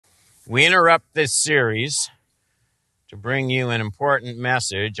We interrupt this series to bring you an important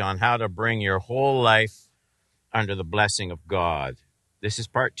message on how to bring your whole life under the blessing of God. This is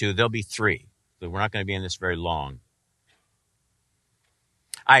part 2. There'll be 3. So we're not going to be in this very long.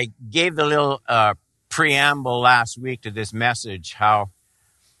 I gave the little preamble last week to this message, how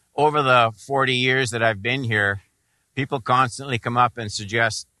over the 40 years that I've been here, people constantly come up and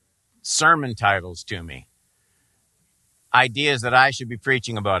suggest sermon titles to me. Ideas that I should be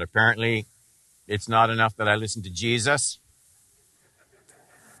preaching about. Apparently, it's not enough that I listen to Jesus.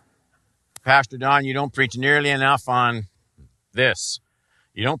 Pastor Don, you don't preach nearly enough on this.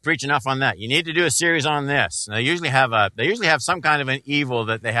 You don't preach enough on that. You need to do a series on this. And they usually have some kind of an evil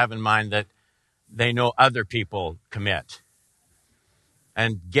that they have in mind that they know other people commit.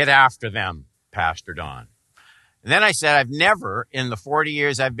 And get after them, Pastor Don. And then I said, I've never, in the 40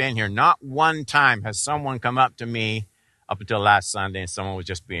 years I've been here, not one time has someone come up to me up until last Sunday and someone was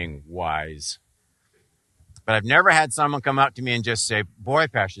just being wise. But I've never had someone come up to me and just say, boy,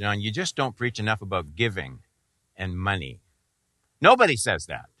 Pastor John, you just don't preach enough about giving and money. Nobody says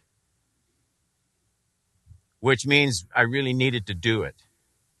that. Which means I really needed to do it.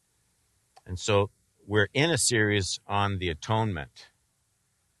 And so we're in a series on the atonement.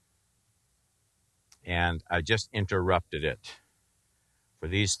 And I just interrupted it for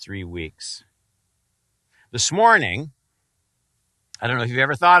these 3 weeks. This morning, I don't know if you've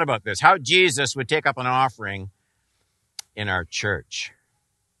ever thought about this, how Jesus would take up an offering in our church.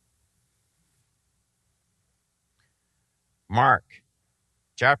 Mark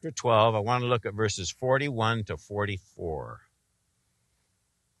chapter 12, I want to look at verses 41 to 44.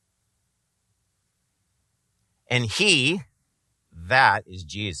 And he, that is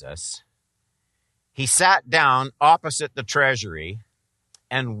Jesus, he sat down opposite the treasury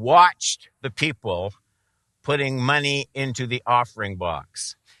and watched the people putting money into the offering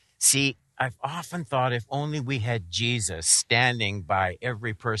box. See, I've often thought if only we had Jesus standing by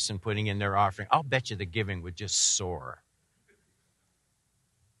every person putting in their offering, I'll bet you the giving would just soar.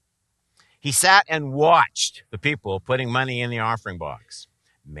 He sat and watched the people putting money in the offering box.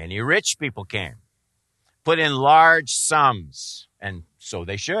 Many rich people came, put in large sums, and so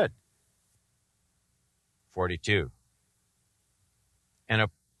they should. 42. And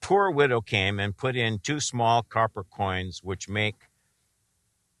a poor widow came and put in 2 small copper coins, which make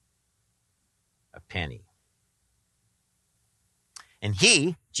a penny. And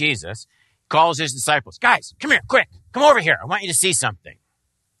he, Jesus, calls his disciples, guys, come here, quick, come over here. I want you to see something.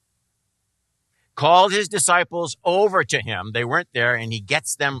 Called his disciples over to him. They weren't there, and he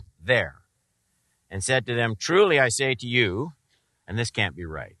gets them there and said to them, truly I say to you, and this can't be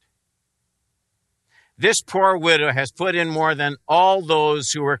right, this poor widow has put in more than all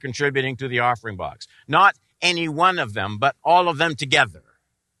those who were contributing to the offering box. Not any one of them, but all of them together.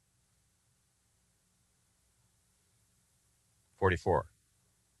 44.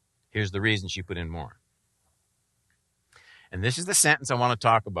 Here's the reason she put in more. And this is the sentence I want to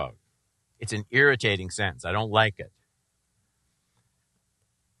talk about. It's an irritating sentence. I don't like it.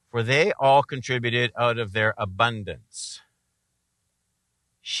 For they all contributed out of their abundance.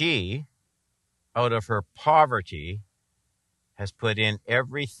 She, out of her poverty, has put in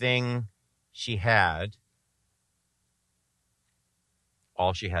everything she had,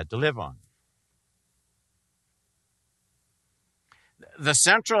 all she had to live on. The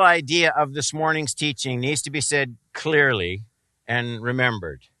central idea of this morning's teaching needs to be said clearly and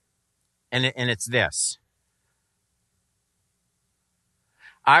remembered. And it's this.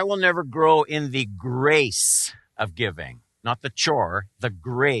 I will never grow in the grace of giving, not the chore, the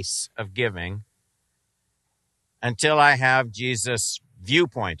grace of giving, until I have Jesus'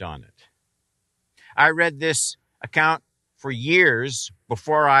 viewpoint on it. I read this account for years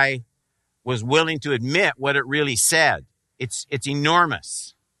before I was willing to admit what it really said. It's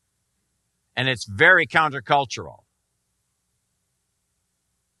enormous, and it's very countercultural.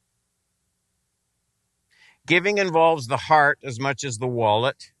 Giving involves the heart as much as the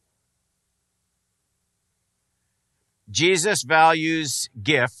wallet. Jesus values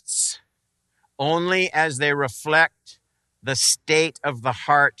gifts only as they reflect the state of the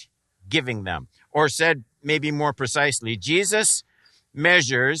heart giving them. Or said maybe more precisely, Jesus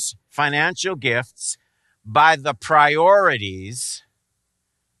measures financial gifts by the priorities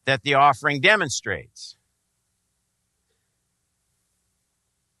that the offering demonstrates.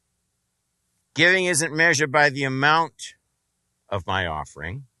 Giving isn't measured by the amount of my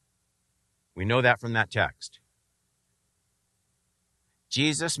offering. We know that from that text.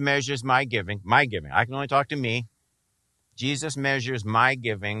 Jesus measures my giving. I can only talk to me. Jesus measures my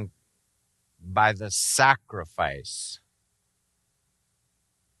giving by the sacrifice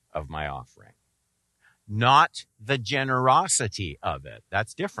of my offering. Not the generosity of it.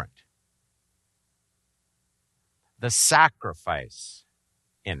 That's different. The sacrifice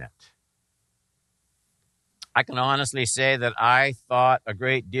in it. I can honestly say that I thought a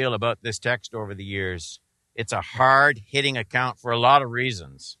great deal about this text over the years. It's a hard-hitting account for a lot of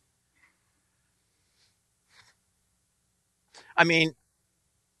reasons. I mean,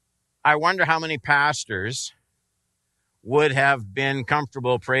 I wonder how many pastors would have been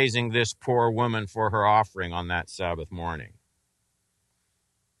comfortable praising this poor woman for her offering on that Sabbath morning.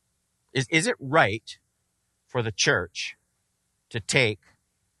 Is it right for the church to take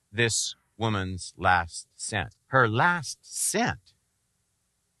this woman's last cent? Her last cent.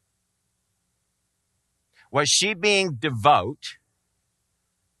 Was she being devout?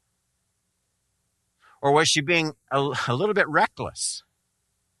 Or was she being a little bit reckless?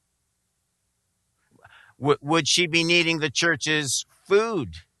 Would she be needing the church's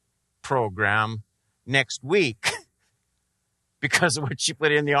food program next week because of what she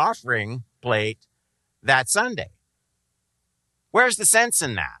put in the offering plate that Sunday? Where's the sense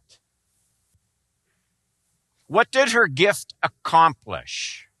in that? What did her gift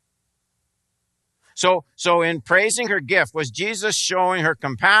accomplish? So in praising her gift, was Jesus showing her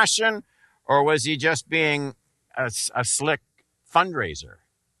compassion, or was he just being a slick fundraiser?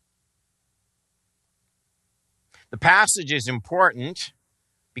 The passage is important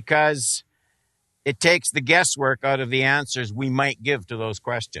because it takes the guesswork out of the answers we might give to those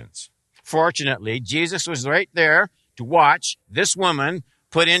questions. Fortunately, Jesus was right there to watch this woman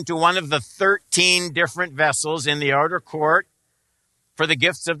put into one of the 13 different vessels in the outer court for the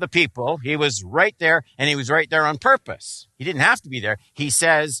gifts of the people. He was right there, and he was right there on purpose. He didn't have to be there.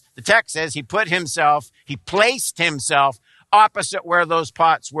 The text says he placed himself opposite where those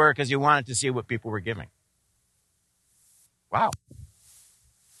pots were because he wanted to see what people were giving. Wow.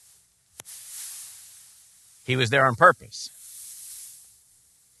 He was there on purpose.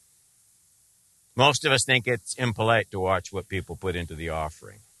 Most of us think it's impolite to watch what people put into the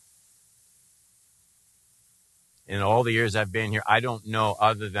offering. In all the years I've been here, I don't know,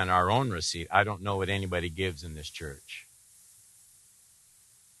 other than our own receipt, I don't know what anybody gives in this church.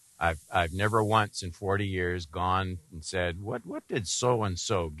 I've never once in 40 years gone and said, what did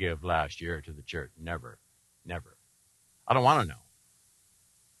so-and-so give last year to the church? Never. I don't want to know.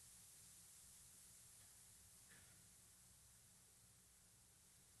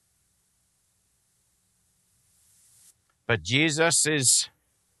 But Jesus is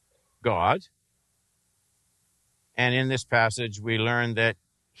God. And in this passage, we learn that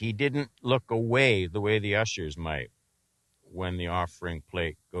he didn't look away the way the ushers might when the offering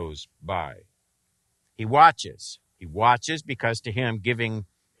plate goes by. He watches. He watches because to him, giving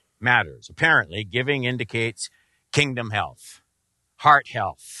matters. Apparently, giving indicates kingdom health, heart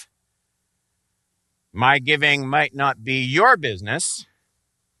health. My giving might not be your business,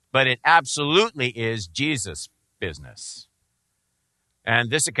 but it absolutely is Jesus' business. And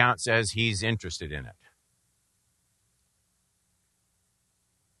this account says he's interested in it.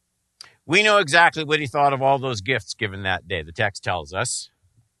 We know exactly what he thought of all those gifts given that day. The text tells us.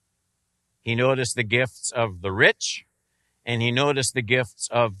 He noticed the gifts of the rich, and he noticed the gifts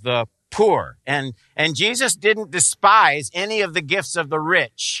of the poor. And Jesus didn't despise any of the gifts of the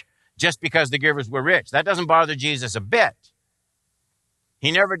rich just because the givers were rich. That doesn't bother Jesus a bit.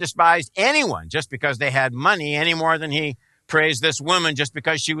 He never despised anyone just because they had money any more than he praised this woman just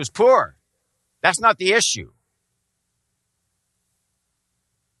because she was poor. That's not the issue.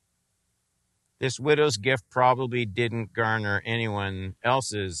 This widow's gift probably didn't garner anyone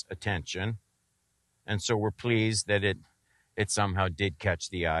else's attention, and so we're pleased that it somehow did catch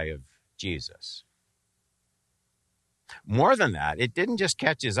the eye of Jesus. More than that, it didn't just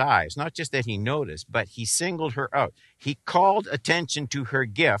catch his eye. It's not just that he noticed, but he singled her out. He called attention to her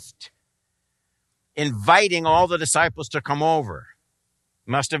gift, inviting all the disciples to come over.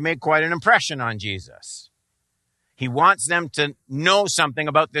 Must have made quite an impression on Jesus. He wants them to know something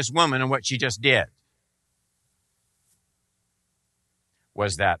about this woman and what she just did.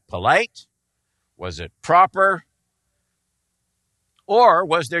 Was that polite? Was it proper? Or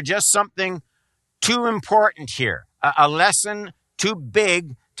was there just something too important here? A lesson too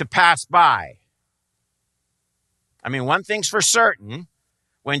big to pass by? I mean, one thing's for certain.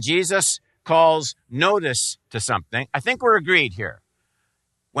 When Jesus calls notice to something, I think we're agreed here.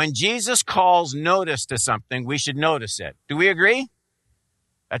 When Jesus calls notice to something, we should notice it. Do we agree?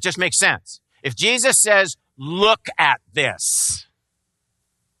 That just makes sense. If Jesus says, look at this,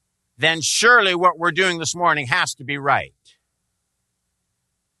 then surely what we're doing this morning has to be right.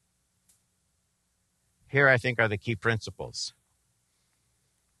 Here, I think, are the key principles.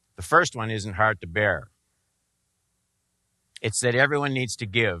 The first one isn't hard to bear. It's that everyone needs to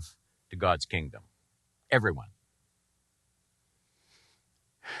give to God's kingdom. Everyone.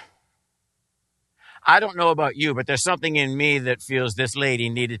 I don't know about you, but there's something in me that feels this lady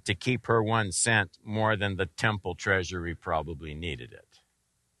needed to keep her 1 cent more than the temple treasury probably needed it.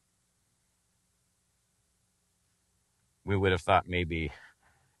 We would have thought maybe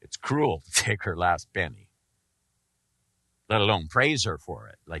it's cruel to take her last penny, let alone praise her for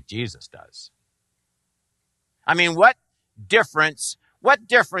it like Jesus does. I mean, what difference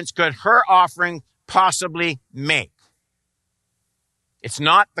could her offering possibly make? It's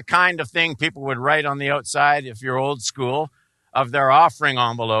not the kind of thing people would write on the outside, if you're old school, of their offering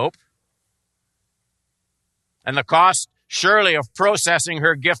envelope. And the cost, surely, of processing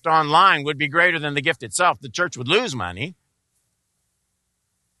her gift online would be greater than the gift itself. The church would lose money.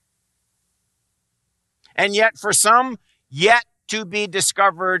 And yet, for some yet to be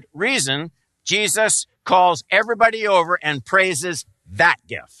discovered reason, Jesus calls everybody over and praises that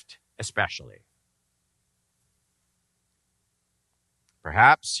gift, especially.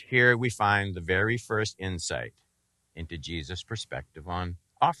 Perhaps here we find the very first insight into Jesus' perspective on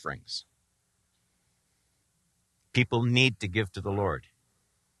offerings. People need to give to the Lord.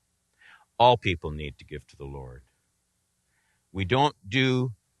 All people need to give to the Lord. We don't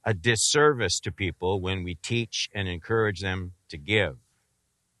do a disservice to people when we teach and encourage them to give.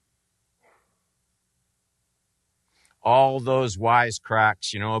 All those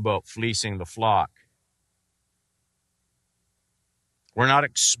wisecracks, about fleecing the flock. We're not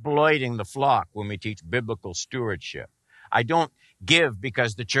exploiting the flock when we teach biblical stewardship. I don't give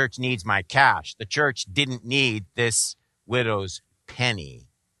because the church needs my cash. The church didn't need this widow's penny.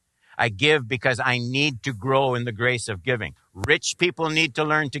 I give because I need to grow in the grace of giving. Rich people need to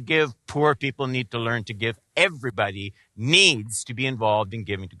learn to give. Poor people need to learn to give. Everybody needs to be involved in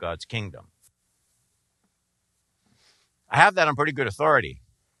giving to God's kingdom. I have that on pretty good authority.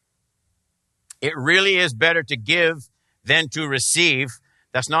 It really is better to give than to receive.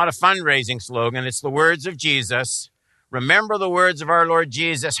 That's not a fundraising slogan. It's the words of Jesus. Remember the words of our Lord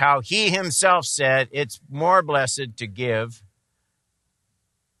Jesus, how he himself said, it's more blessed to give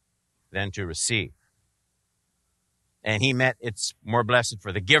than to receive. And he meant it's more blessed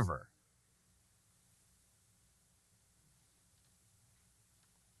for the giver.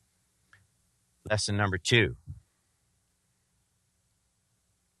 Lesson number 2.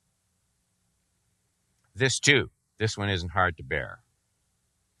 This one isn't hard to bear.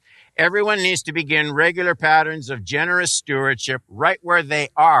 Everyone needs to begin regular patterns of generous stewardship right where they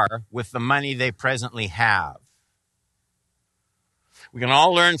are with the money they presently have. We can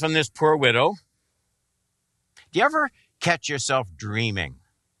all learn from this poor widow. Do you ever catch yourself dreaming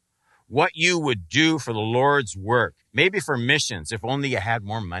what you would do for the Lord's work? Maybe for missions, if only you had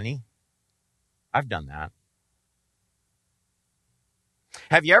more money? I've done that.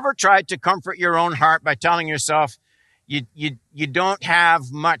 Have you ever tried to comfort your own heart by telling yourself, you don't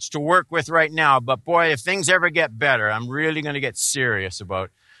have much to work with right now, but boy, if things ever get better, I'm really going to get serious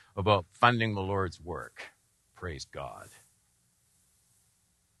about funding the Lord's work. Praise God.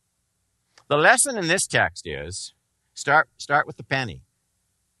 The lesson in this text is, start with the penny.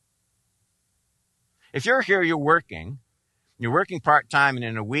 If you're here, you're working part-time, and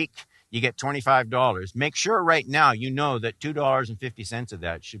in a week, you get $25. Make sure right now you know that $2.50 of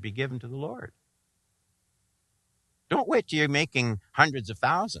that should be given to the Lord. Don't wait till you're making hundreds of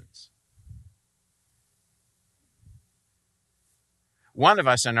thousands. One of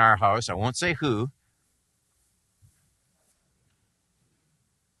us in our house, I won't say who,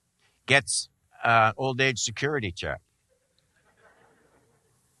 gets an old age security check.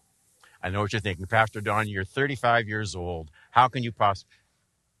 I know what you're thinking. Pastor Don, you're 35 years old. How can you possibly?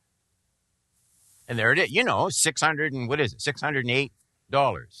 And there it is. $608.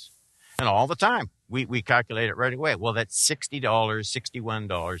 And all the time, we calculate it right away. Well, that's $60,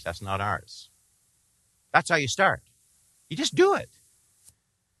 $61. That's not ours. That's how you start. You just do it.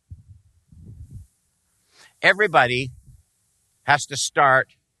 Everybody has to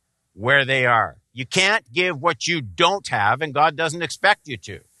start where they are. You can't give what you don't have, and God doesn't expect you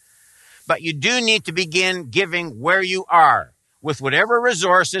to. But you do need to begin giving where you are, with whatever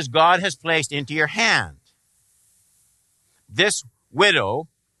resources God has placed into your hand. This widow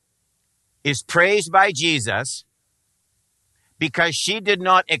is praised by Jesus because she did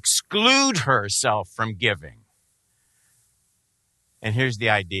not exclude herself from giving. And here's the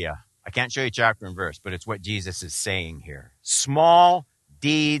idea. I can't show you chapter and verse, but it's what Jesus is saying here. Small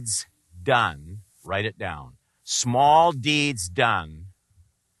deeds done, write it down. Small deeds done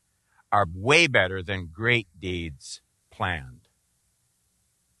are way better than great deeds planned.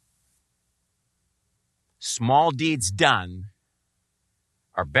 small deeds done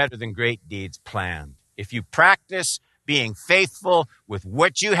are better than great deeds planned. If you practice being faithful with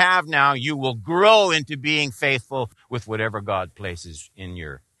what you have now, you will grow into being faithful with whatever God places in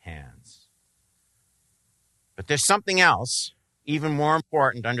your hands. But there's something else even more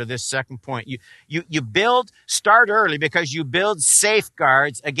important under this second point. Start early because you build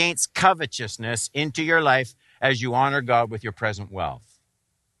safeguards against covetousness into your life as you honor God with your present wealth.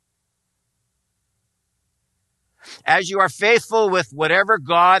 As you are faithful with whatever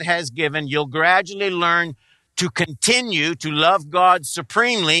God has given, you'll gradually learn to continue to love God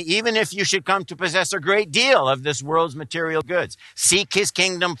supremely, even if you should come to possess a great deal of this world's material goods. Seek his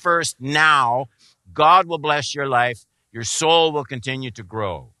kingdom first now. God will bless your life. Your soul will continue to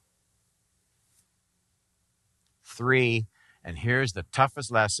grow. 3, and here's the toughest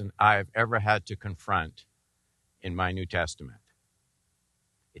lesson I've ever had to confront in my New Testament.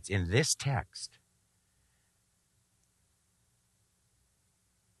 It's in this text.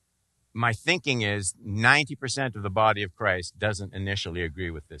 My thinking is 90% of the body of Christ doesn't initially agree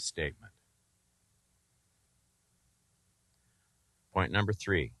with this statement. Point number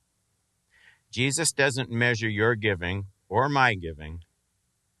 3. Jesus doesn't measure your giving or my giving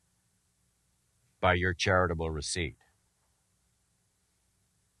by your charitable receipt.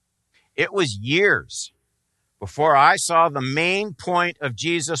 It was years before I saw the main point of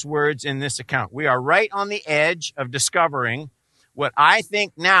Jesus' words in this account. We are right on the edge of discovering what I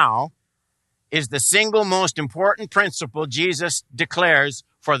think now is the single most important principle Jesus declares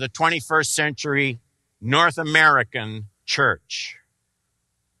for the 21st century North American church.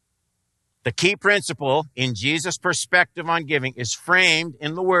 The key principle in Jesus' perspective on giving is framed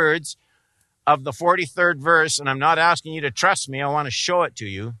in the words of the 43rd verse, and I'm not asking you to trust me, I want to show it to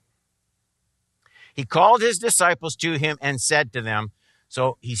you. He called his disciples to him and said to them,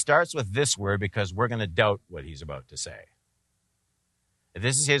 so he starts with this word because we're going to doubt what he's about to say.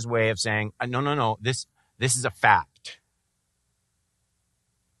 This is his way of saying, no, this is a fact.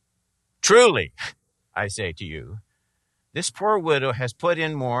 Truly, I say to you, this poor widow has put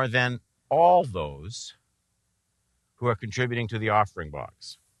in more than all those who are contributing to the offering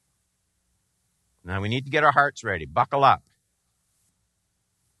box. Now we need to get our hearts ready. Buckle up.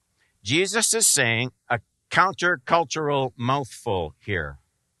 Jesus is saying a countercultural mouthful here.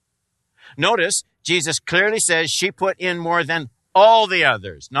 Notice, Jesus clearly says she put in more than all the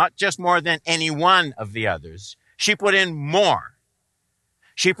others, not just more than any one of the others. She put in more.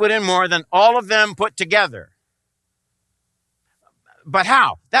 She put in more than all of them put together. But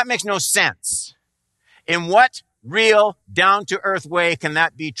how? That makes no sense. In what real, down-to-earth way can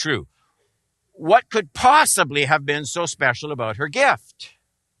that be true? What could possibly have been so special about her gift?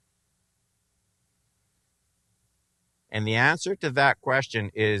 And the answer to that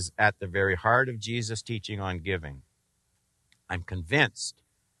question is at the very heart of Jesus' teaching on giving. I'm convinced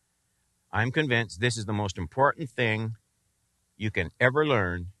this is the most important thing you can ever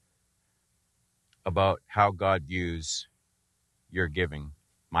learn about how God views your giving,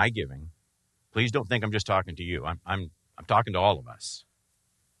 my giving. Please don't think I'm just talking to you. I'm talking to all of us.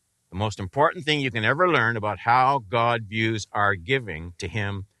 The most important thing you can ever learn about how God views our giving to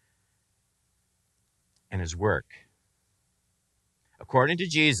him and his work. According to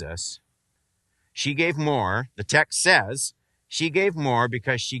Jesus, she gave more. The text says she gave more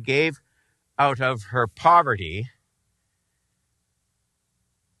because she gave out of her poverty,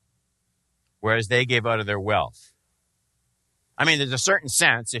 whereas they gave out of their wealth. I mean, there's a certain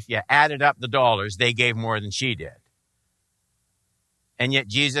sense, if you added up the dollars, they gave more than she did. And yet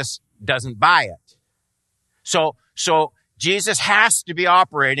Jesus doesn't buy it. So Jesus has to be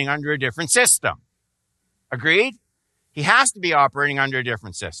operating under a different system. Agreed? He has to be operating under a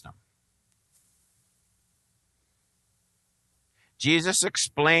different system. Jesus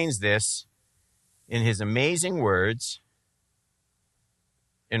explains this in his amazing words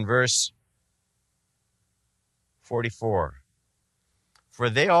in verse 44. For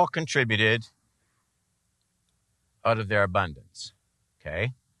they all contributed out of their abundance.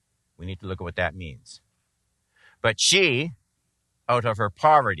 Okay? We need to look at what that means. But she, out of her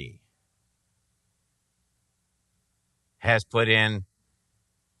poverty, has put in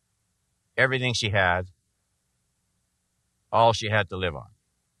everything she had, all she had to live on.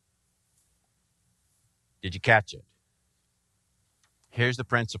 Did you catch it? Here's the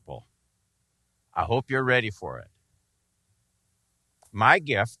principle. I hope you're ready for it. My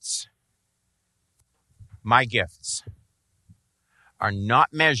gifts are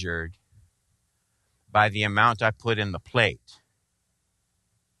not measured by the amount I put in the plate.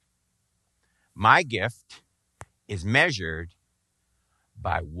 My gift is measured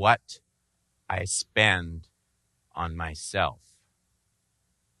by what I spend on myself.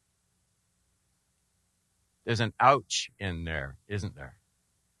 There's an ouch in there, isn't there?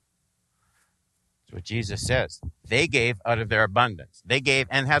 That's what Jesus says. They gave out of their abundance. They gave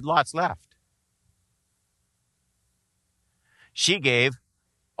and had lots left. She gave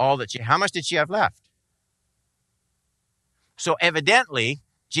all that how much did she have left? So evidently,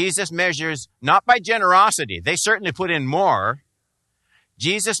 Jesus measures not by generosity. They certainly put in more.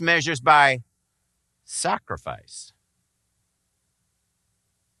 Jesus measures by sacrifice.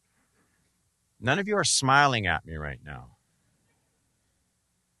 None of you are smiling at me right now.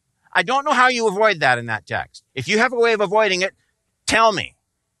 I don't know how you avoid that in that text. If you have a way of avoiding it, tell me.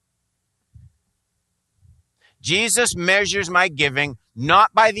 Jesus measures my giving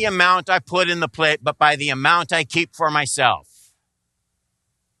not by the amount I put in the plate, but by the amount I keep for myself.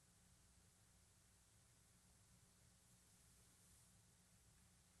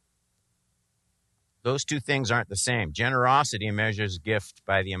 Those two things aren't the same. Generosity measures gift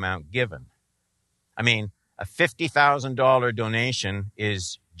by the amount given. I mean, a $50,000 donation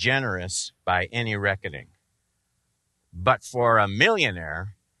is generous by any reckoning. But for a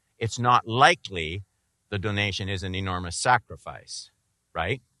millionaire, it's not likely the donation is an enormous sacrifice,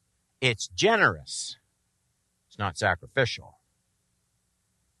 right? It's generous. It's not sacrificial.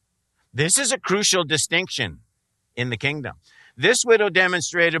 This is a crucial distinction in the kingdom. This widow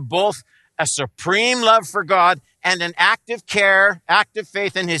demonstrated both a supreme love for God and an active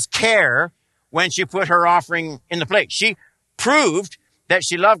faith in his care when she put her offering in the plate. She proved that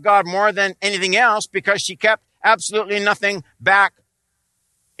she loved God more than anything else because she kept absolutely nothing back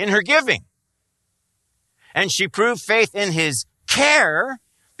in her giving. And she proved faith in his care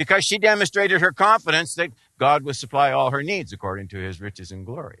because she demonstrated her confidence that God would supply all her needs according to his riches and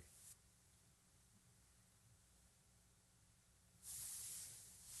glory.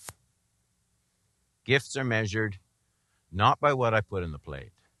 Gifts are measured not by what I put in the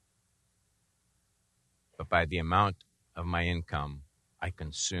plate, but by the amount of my income I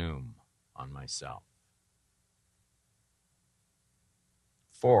consume on myself.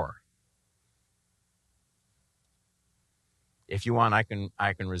 4. If you want, I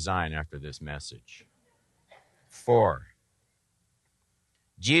can resign after this message. 4.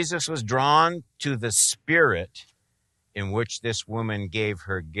 Jesus was drawn to the spirit in which this woman gave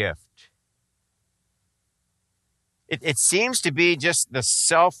her gift. It seems to be just the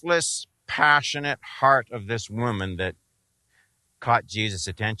selfless, passionate heart of this woman that caught Jesus'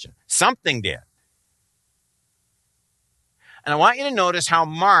 attention. Something did. And I want you to notice how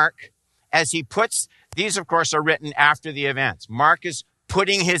Mark, as he puts, these of course are written after the events. Mark is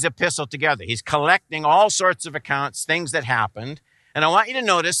putting his epistle together. He's collecting all sorts of accounts, things that happened. And I want you to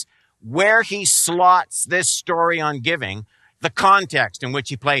notice where he slots this story on giving, the context in which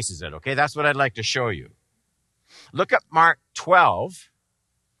he places it. Okay, that's what I'd like to show you. Look at Mark 12,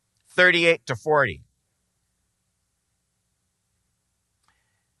 38 to 40.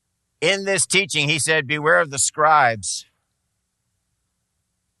 In this teaching, he said, beware of the scribes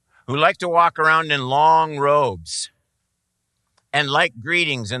who like to walk around in long robes and like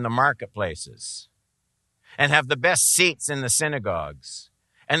greetings in the marketplaces and have the best seats in the synagogues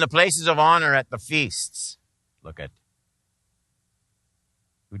and the places of honor at the feasts. Look at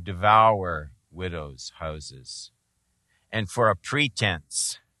who devour widows' houses and for a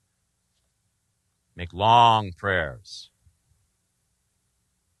pretense make long prayers.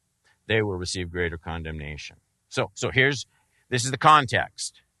 They will receive greater condemnation. So this is the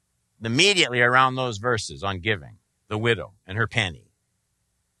context. Immediately around those verses on giving, the widow and her penny.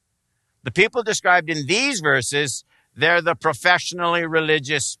 The people described in these verses, they're the professionally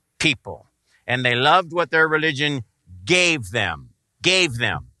religious people. And they loved what their religion gave them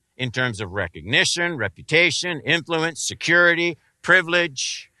in terms of recognition, reputation, influence, security,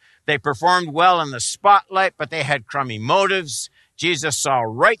 privilege. They performed well in the spotlight, but they had crummy motives. Jesus saw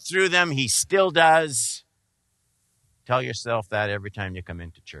right through them. He still does. Tell yourself that every time you come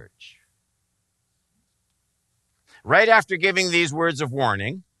into church. Right after giving these words of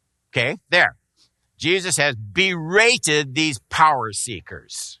warning, okay, there, Jesus has berated these power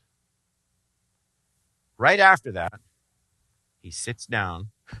seekers. Right after that, he sits down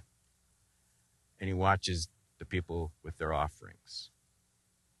and he watches the people with their offerings.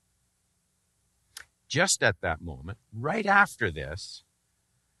 Just at that moment, right after this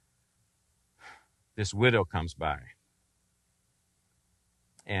widow comes by.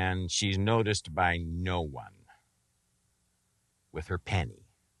 And she's noticed by no one with her penny.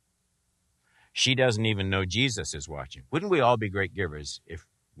 She doesn't even know Jesus is watching. Wouldn't we all be great givers if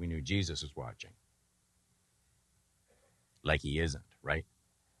we knew Jesus is watching? Like he isn't, right?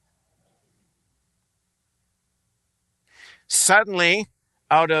 Suddenly,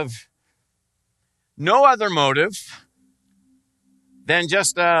 out of no other motive than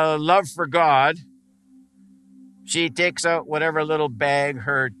just a love for God, she takes out whatever little bag,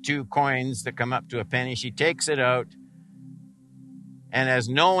 her 2 coins that come up to a penny, she takes it out, and as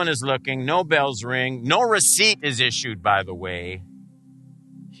no one is looking, no bells ring, no receipt is issued, by the way,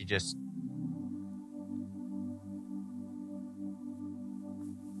 she just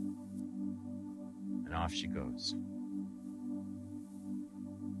and off she goes.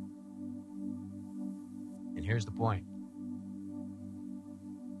 And here's the point.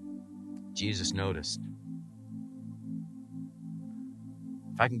 Jesus noticed.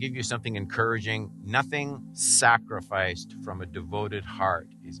 If I can give you something encouraging, nothing sacrificed from a devoted heart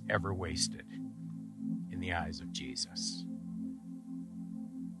is ever wasted in the eyes of Jesus.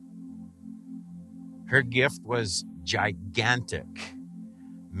 Her gift was gigantic,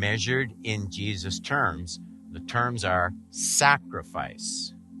 measured in Jesus' terms. The terms are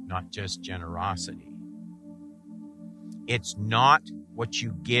sacrifice, not just generosity. It's not what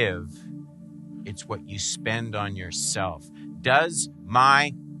you give, it's what you spend on yourself. Does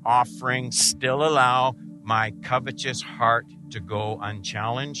my offering still allow my covetous heart to go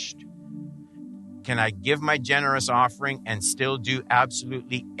unchallenged? Can I give my generous offering and still do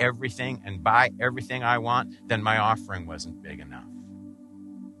absolutely everything and buy everything I want? Then my offering wasn't big enough.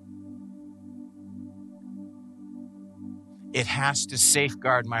 It has to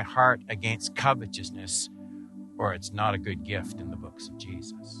safeguard my heart against covetousness, or it's not a good gift in the books of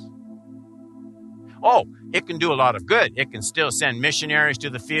Jesus. Oh, it can do a lot of good. It can still send missionaries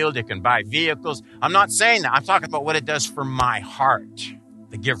to the field. It can buy vehicles. I'm not saying that. I'm talking about what it does for my heart,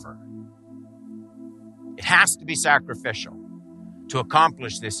 the giver. It has to be sacrificial to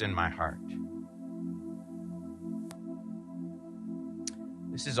accomplish this in my heart.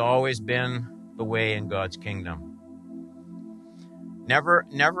 This has always been the way in God's kingdom.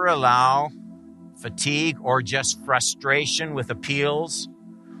 Never allow fatigue or just frustration with appeals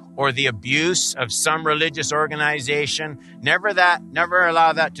or the abuse of some religious organization. Never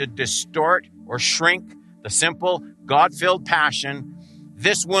allow that to distort or shrink the simple God-filled passion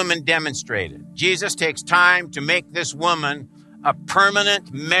this woman demonstrated. Jesus takes time to make this woman a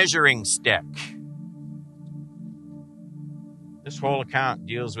permanent measuring stick. This whole account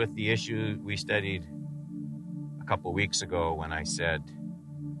deals with the issue we studied a couple weeks ago when I said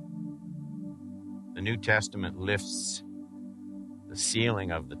the New Testament lifts the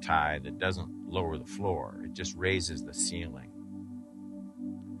ceiling of the tithe. It doesn't lower the floor. It just raises the ceiling.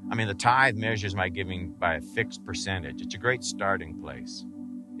 I mean, the tithe measures my giving by a fixed percentage. It's a great starting place.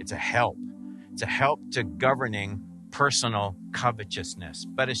 It's a help. It's a help to governing personal covetousness,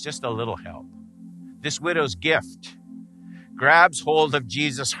 but it's just a little help. This widow's gift grabs hold of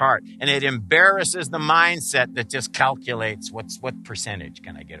Jesus' heart, and it embarrasses the mindset that just calculates what percentage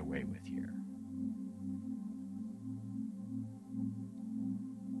can I get away with here.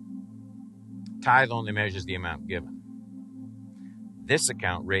 Tithe only measures the amount given. This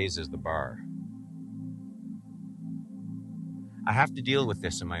account raises the bar. I have to deal with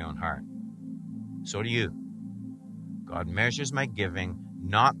this in my own heart. So do you. God measures my giving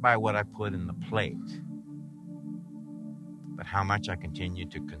not by what I put in the plate, but how much I continue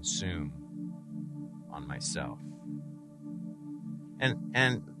to consume on myself.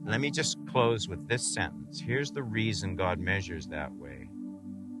 And let me just close with this sentence. Here's the reason God measures that way.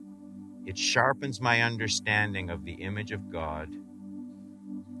 It sharpens my understanding of the image of God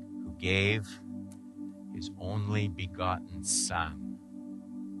who gave his only begotten Son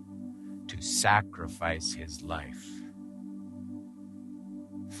to sacrifice his life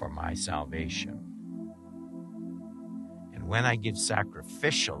for my salvation. And when I give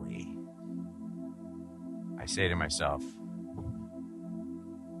sacrificially, I say to myself,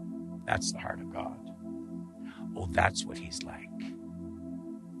 that's the heart of God. Oh, that's what he's like.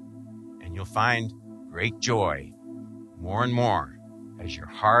 And you'll find great joy more and more as your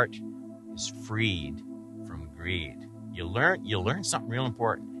heart is freed from greed. You'll learn something real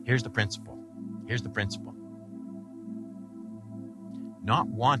important. Here's the principle. Not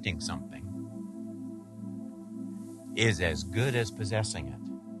wanting something is as good as possessing it.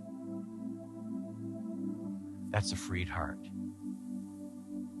 That's a freed heart.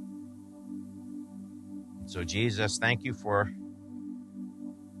 So Jesus, thank you for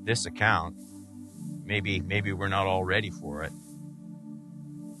this account. Maybe we're not all ready for it,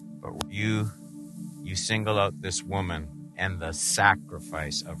 but you single out this woman and the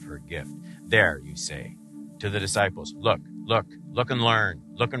sacrifice of her gift. There, you say to the disciples, look and learn,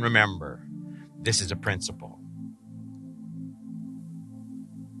 look and remember. This is a principle.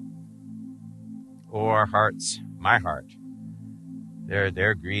 Oh, our hearts, my heart,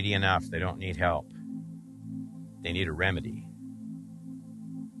 They're greedy enough. They don't need help. They need a remedy.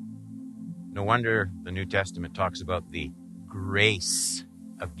 No wonder the New Testament talks about the grace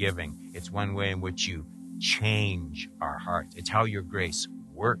of giving. It's one way in which you change our hearts. It's how your grace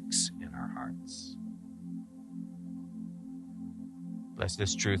works in our hearts. Bless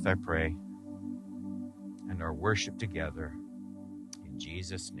this truth, I pray, and our worship together. In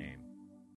Jesus' name.